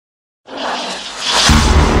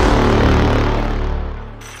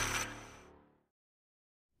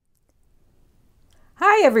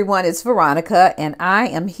Hi everyone, it's Veronica and I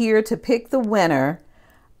am here to pick the winner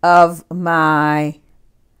of my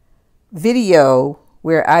video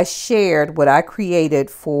where I shared what I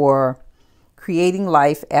created for Creating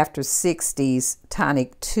Life After 60s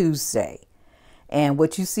Tonic Tuesday. And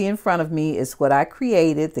what you see in front of me is what I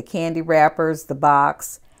created, the candy wrappers, the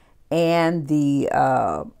box, and the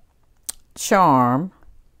charm.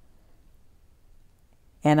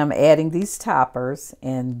 And I'm adding these toppers,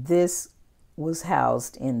 and this was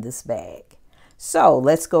housed in this bag. So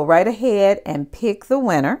let's go right ahead and pick the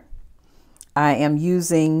winner. I am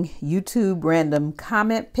using YouTube Random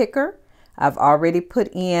Comment Picker. I've already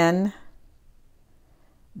put in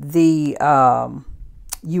the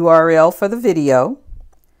URL for the video.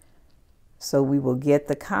 So we will get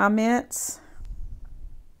the comments.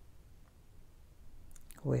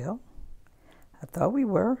 Well, I thought we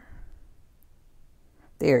were.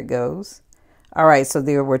 There it goes. All right, so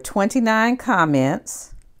there were 29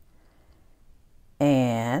 comments,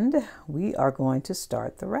 and we are going to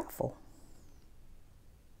start the raffle.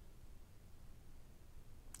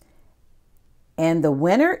 And the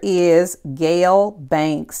winner is Gail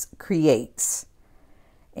Banks Creates.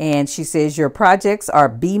 And she says, your projects are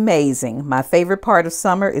be-mazing. My favorite part of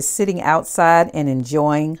summer is sitting outside and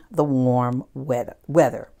enjoying the warm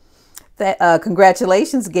weather.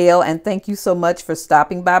 Congratulations, Gail, and thank you so much for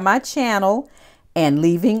stopping by my channel and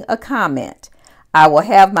leaving a comment. I will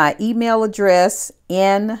have my email address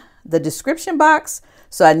in the description box,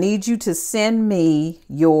 so I need you to send me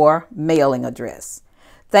your mailing address.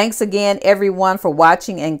 Thanks again, everyone, for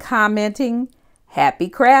watching and commenting. Happy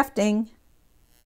crafting!